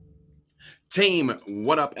Team,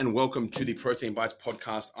 what up and welcome to the Protein Bites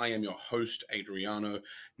podcast. I am your host, Adriano.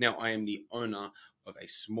 Now, I am the owner of a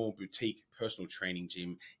small boutique personal training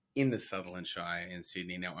gym in the Sutherland Shire in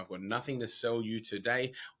Sydney. Now, I've got nothing to sell you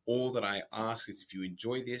today. All that I ask is if you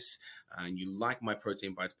enjoy this and you like my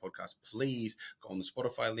Protein Bites podcast, please go on the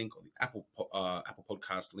Spotify link or the Apple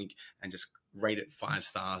Podcast link and just rate it 5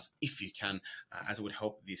 stars if you can, as it would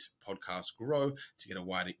help this podcast grow to get a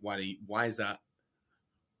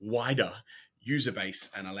wider user base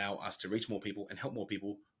and allow us to reach more people and help more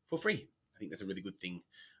people for free. I think that's a really good thing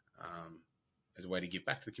as a way to give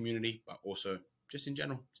back to the community, but also just in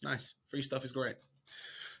general, it's nice. Free stuff is great.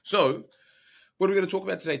 So what are we going to talk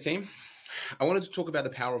about today, team? I wanted to talk about the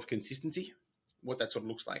power of consistency, what that sort of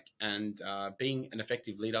looks like, and being an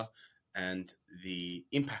effective leader and the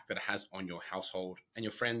impact that it has on your household and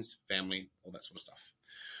your friends, family, all that sort of stuff.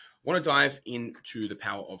 I want to dive into the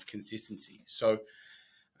power of consistency. So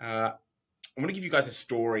I'm going to give you guys a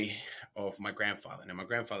story of my grandfather. Now, my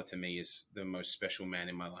grandfather to me is the most special man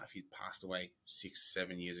in my life. He passed away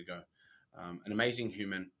 6-7 years ago. An amazing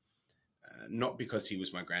human, not because he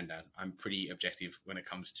was my granddad. I'm pretty objective when it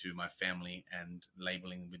comes to my family and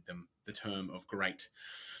labeling with them the term of great.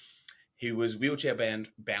 He was wheelchair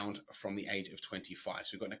bound from the age of 25.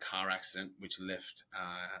 So he got in a car accident, which left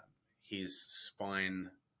his spine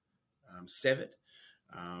severed.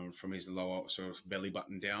 From his lower sort of belly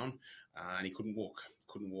button down, and he couldn't walk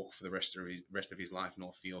for the rest of his life,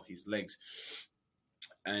 nor feel his legs.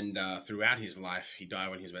 And throughout his life, he died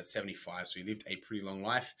when he was about 75, so he lived a pretty long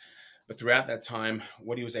life. But throughout that time,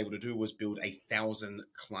 what he was able to do was build a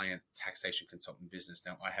 1,000-client taxation consultant business.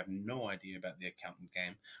 Now, I have no idea about the accountant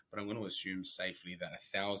game, but I'm going to assume safely that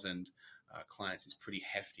 1,000 clients is pretty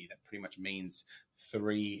hefty. That pretty much means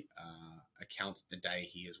 3 accounts a day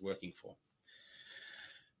he is working for.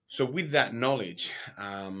 So with that knowledge,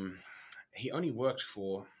 he only worked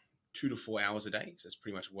for 2 to 4 hours a day. So that's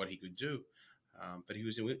pretty much what he could do. But he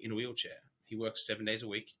was in a wheelchair. He worked 7 days a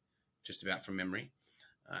week, just about from memory.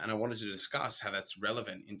 And I wanted to discuss how that's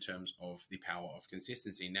relevant in terms of the power of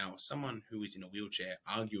consistency. Now, someone who is in a wheelchair,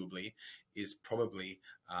 arguably, is probably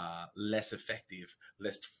less effective,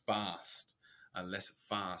 less fast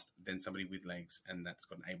than somebody with legs and that's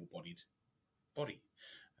got an able-bodied body.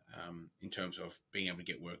 In terms of being able to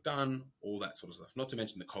get work done, all that sort of stuff. Not to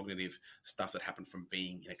mention the cognitive stuff that happened from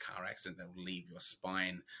being in a car accident that will leave your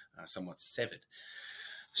spine somewhat severed.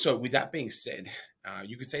 So with that being said,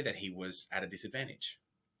 you could say that he was at a disadvantage,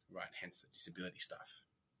 right? Hence the disability stuff.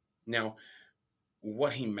 Now,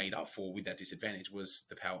 what he made up for with that disadvantage was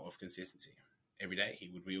the power of consistency. Every day he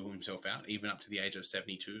would wheel himself out, even up to the age of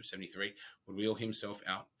 72, 73, would wheel himself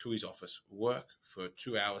out to his office, work for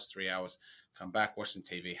 2 hours, 3 hours, come back, watch some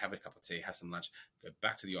TV, have a cup of tea, have some lunch, go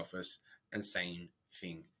back to the office, and same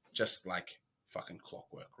thing, just like fucking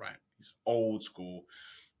clockwork, right? He's old school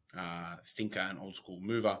thinker and old school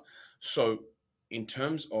mover. So in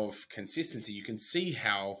terms of consistency, you can see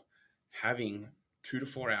how having 2 to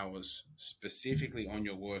 4 hours specifically on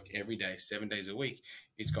your work every day, 7 days a week,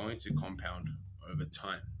 is going to compound over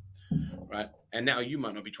time, right? And now you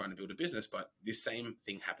might not be trying to build a business, but this same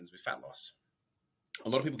thing happens with fat loss. A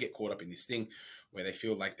lot of people get caught up in this thing where they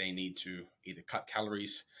feel like they need to either cut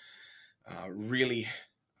calories really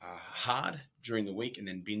hard during the week and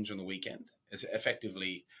then binge on the weekend. It's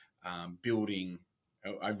effectively building,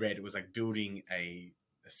 I read it was like building a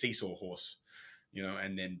seesaw horse,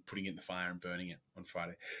 and then putting it in the fire and burning it on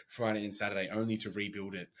Friday and Saturday, only to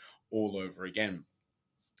rebuild it all over again.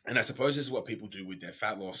 And I suppose this is what people do with their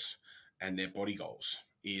fat loss and their body goals,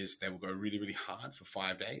 is they will go really, really hard for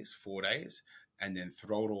 5 days, 4 days, and then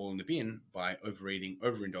throw it all in the bin by overeating,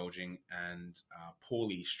 overindulging, and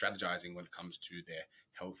poorly strategizing when it comes to their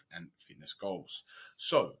health and fitness goals.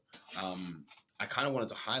 So I kind of wanted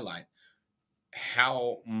to highlight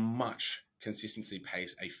how much consistency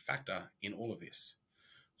plays a factor in all of this.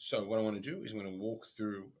 So what I want to do is I'm going to walk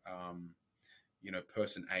through,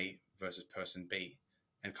 person A versus person B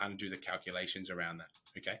and kind of do the calculations around that,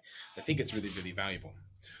 okay? I think it's really, really valuable.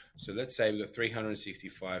 So let's say we've got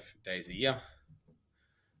 365 days a year.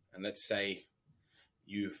 And let's say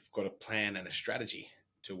you've got a plan and a strategy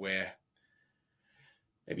to where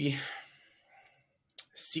maybe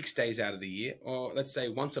 6 days out of the year, or let's say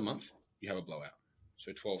once a month, you have a blowout.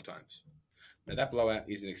 So 12 times. Now that blowout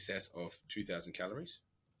is in excess of 2,000 calories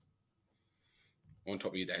on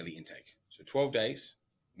top of your daily intake. So 12 days,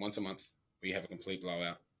 once a month, where you have a complete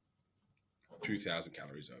blowout, 2,000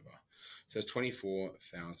 calories over. So it's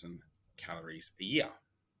 24,000 calories a year,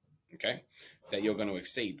 okay, that you're going to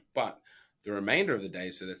exceed. But the remainder of the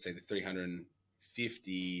days, so let's say the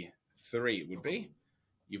 353 would be,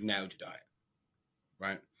 you've nailed your diet.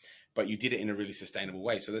 right? But you did it in a really sustainable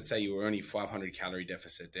way. So let's say you were only 500 calorie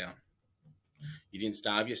deficit down. You didn't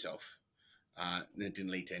starve yourself. And it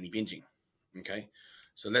didn't lead to any binging. Okay.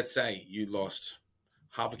 So let's say you lost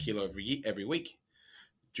half a kilo every week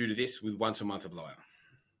due to this with once a month of blowout.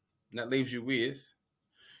 And that leaves you with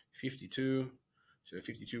 52. So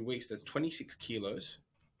 52 weeks, that's 26 kilos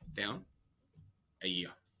down a year.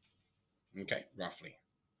 Okay, roughly.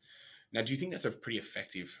 Now, do you think that's a pretty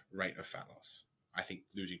effective rate of fat loss? I think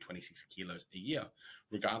losing 26 kilos a year,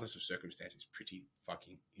 regardless of circumstance, is pretty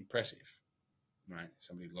fucking impressive, right?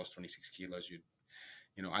 Somebody lost 26 kilos,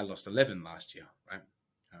 I lost 11 last year, right?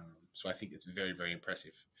 So I think it's very, very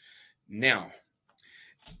impressive. Now,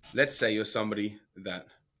 let's say you're somebody that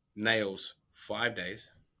nails 5 days,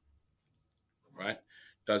 right?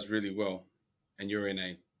 Does really well, and you're in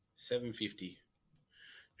a 750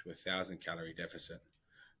 to 1,000 calorie deficit,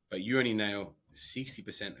 but you only nail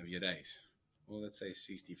 60% of your days. Well, let's say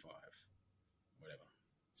 65, whatever,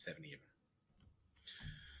 70 even.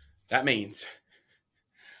 That means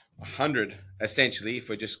 100, essentially, if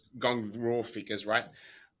we're just going raw figures, right?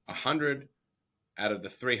 100 out of the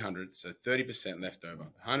 300, so 30% left over.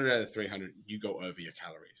 100 out of 300, you go over your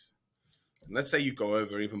calories. And let's say you go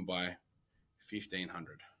over even by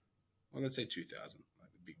 1,500. Well, let's say 2,000.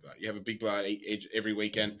 Like the big blowout. You have a big blowout every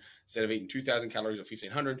weekend. Instead of eating 2,000 calories or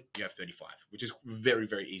 1,500, you have 35, which is very,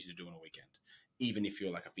 very easy to do on a weekend, even if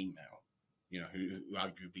you're like a female, who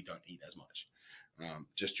arguably don't eat as much,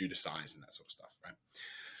 just due to size and that sort of stuff, right?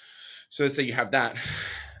 So let's say you have that.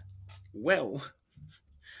 Well,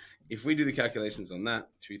 if we do the calculations on that,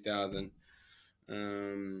 2,000,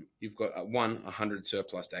 you've got 100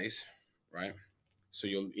 surplus days, right? So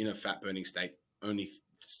you're in a fat burning state only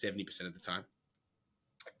 70% of the time.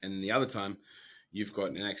 And the other time, you've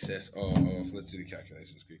got an excess of let's do the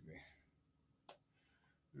calculations quickly.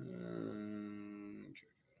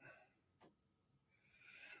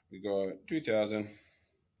 We got 2,000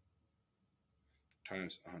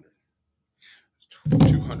 times 100.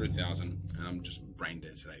 200,000. And I'm just brain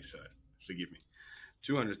dead today, so forgive me.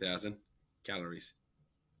 200,000 calories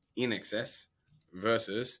in excess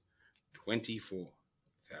versus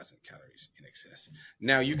 24,000 calories in excess.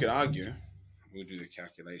 Now, you could argue, we'll do the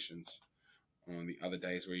calculations on the other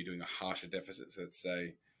days where you're doing a harsher deficit. So let's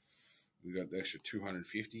say we got the extra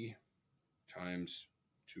 250 times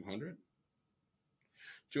 200.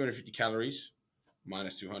 250 calories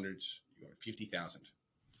minus 200, you got 50,000.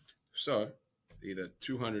 So either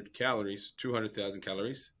 200,000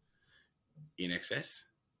 calories in excess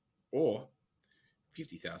or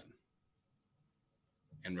 50,000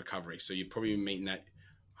 and recovery. So you're probably meeting that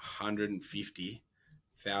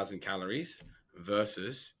 150,000 calories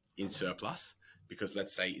versus in surplus, because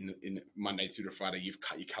let's say in Monday through to Friday, you've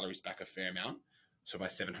cut your calories back a fair amount. So by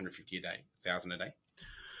 750 a day, 1,000 a day.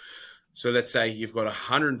 So let's say you've got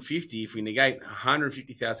 150, if we negate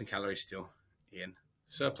 150,000 calories still in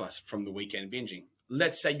surplus from the weekend binging.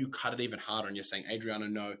 Let's say you cut it even harder and you're saying, Adriano,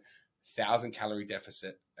 no, 1,000 calorie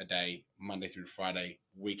deficit a day, Monday through Friday,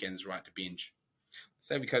 weekends right to binge.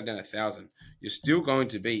 Say we cut it down 1,000, you're still going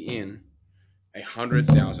to be in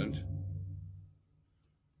 100,000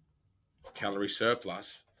 calorie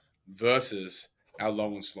surplus versus our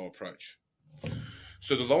low and slow approach.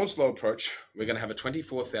 So the low and slow approach, we're going to have a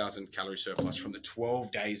 24,000 calorie surplus from the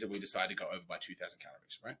 12 days that we decide to go over by 2,000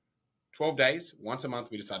 calories, right? 12 days, once a month,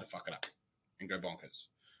 we decide to fuck it up and go bonkers,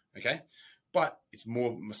 okay? But it's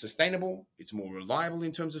more sustainable. It's more reliable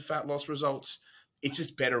in terms of fat loss results. It's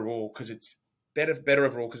just better overall because it's better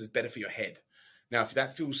overall because it's better for your head. Now, if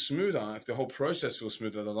that feels smoother, if the whole process feels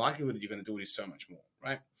smoother, the likelihood that you're going to do it is so much more,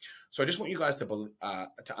 right? So I just want you guys to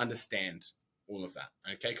understand all of that,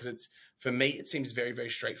 okay? Because for me, it seems very, very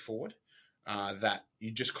straightforward that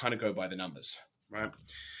you just kind of go by the numbers, right?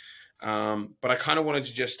 But I kind of wanted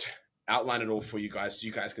to just outline it all for you guys so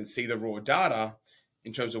you guys can see the raw data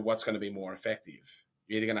in terms of what's going to be more effective.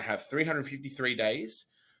 You're either going to have 353 days,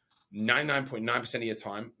 99.9% of your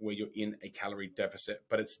time where you're in a calorie deficit,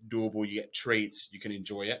 but it's doable. You get treats, you can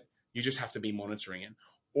enjoy it. You just have to be monitoring it.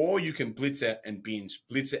 Or you can blitz it and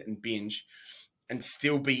binge, and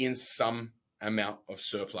still be in some amount of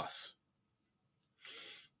surplus.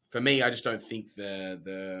 For me, I just don't think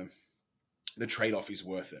the trade-off is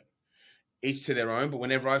worth it. Each to their own, but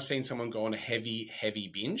whenever I've seen someone go on a heavy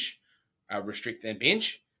binge, restrict their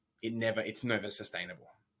binge, it's never sustainable.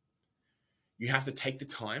 You have to take the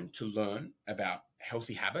time to learn about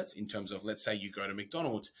healthy habits in terms of, let's say you go to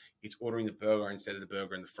McDonald's, it's ordering the burger instead of the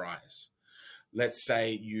burger and the fries. Let's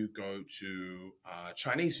say you go to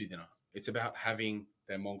Chinese for dinner. It's about having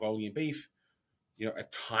their Mongolian beef, a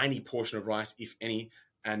tiny portion of rice, if any,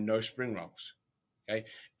 and no spring rolls. Okay,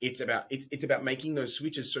 it's about making those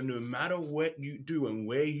switches, so no matter what you do and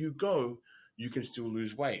where you go, you can still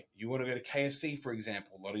lose weight. You want to go to KFC, for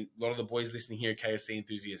example. A lot of the boys listening here are KFC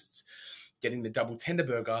enthusiasts. Getting the double tender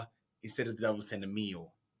burger instead of the double tender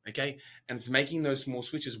meal. Okay, and it's making those small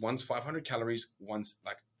switches. One's 500 calories, one's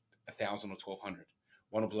like 1,000 or 1,200.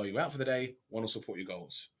 One will blow you out for the day. One will support your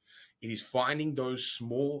goals. It is finding those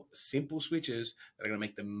small, simple switches that are going to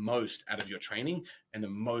make the most out of your training and the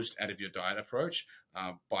most out of your diet approach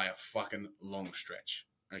by a fucking long stretch.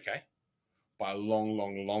 Okay? By a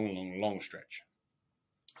long stretch.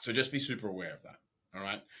 So just be super aware of that. All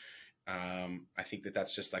right? I think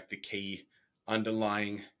that's just like the key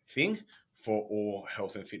underlying thing for all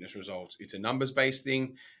health and fitness results. It's a numbers based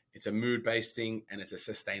thing, it's a mood based thing, and it's a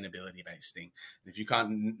sustainability based thing. And if you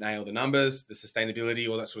can't nail the numbers, the sustainability,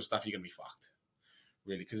 all that sort of stuff, you're gonna be fucked,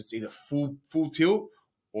 really, because it's either full tilt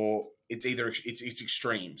or it's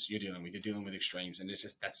extremes you're dealing with. You're dealing with extremes, and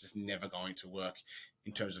that's just never going to work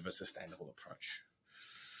in terms of a sustainable approach.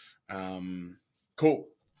 Cool.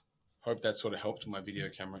 Hope that sort of helped. My video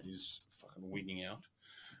camera is fucking wigging out.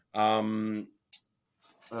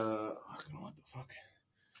 What the fuck?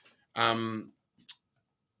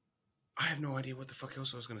 I have no idea what the fuck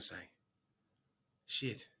else I was gonna say.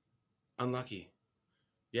 Shit. Unlucky.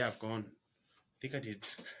 Yeah, I've gone. I think I did.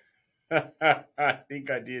 I think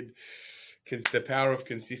I did. Because the power of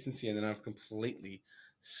consistency, and then I've completely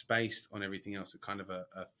spaced on everything else. Kind of a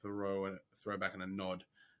throwback and a nod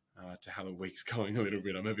to how the week's going a little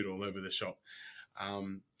bit. I'm a bit all over the shop.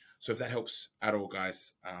 So if that helps at all,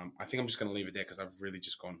 guys, I think I'm just going to leave it there because I've really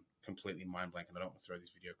just gone completely mind blank and I don't want to throw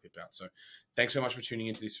this video clip out. So thanks so much for tuning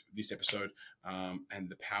into this episode and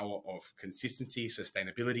the power of consistency,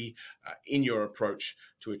 sustainability in your approach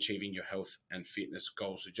to achieving your health and fitness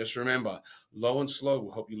goals. So just remember, low and slow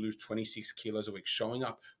will help you lose 26 kilos a week. Showing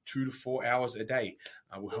up 2 to 4 hours a day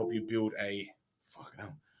will help you build a fucking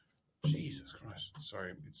hell. Jesus Christ.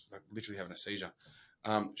 Sorry, it's like literally having a seizure.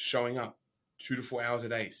 Showing up 2 to 4 hours a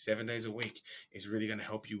day, 7 days a week is really going to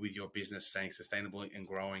help you with your business staying sustainable and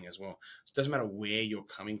growing as well. It doesn't matter where you're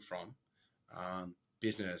coming from,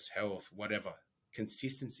 business, health, whatever.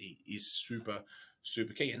 Consistency is super,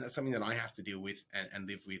 super key. And that's something that I have to deal with and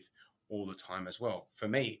live with all the time as well. For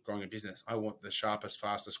me, growing a business, I want the sharpest,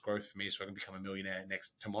 fastest growth for me so I can become a millionaire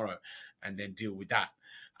tomorrow and then deal with that.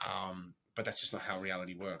 But that's just not how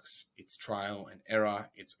reality works. It's trial and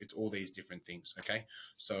error. It's all these different things. Okay.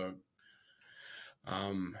 So,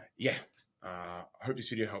 I hope this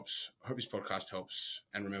video helps. I hope this podcast helps.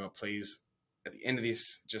 And remember, please, at the end of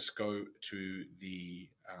this, just go to the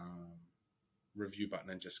review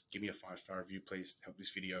button and just give me a 5-star review, please. Help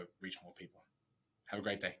this video reach more people. Have a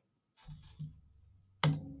great day.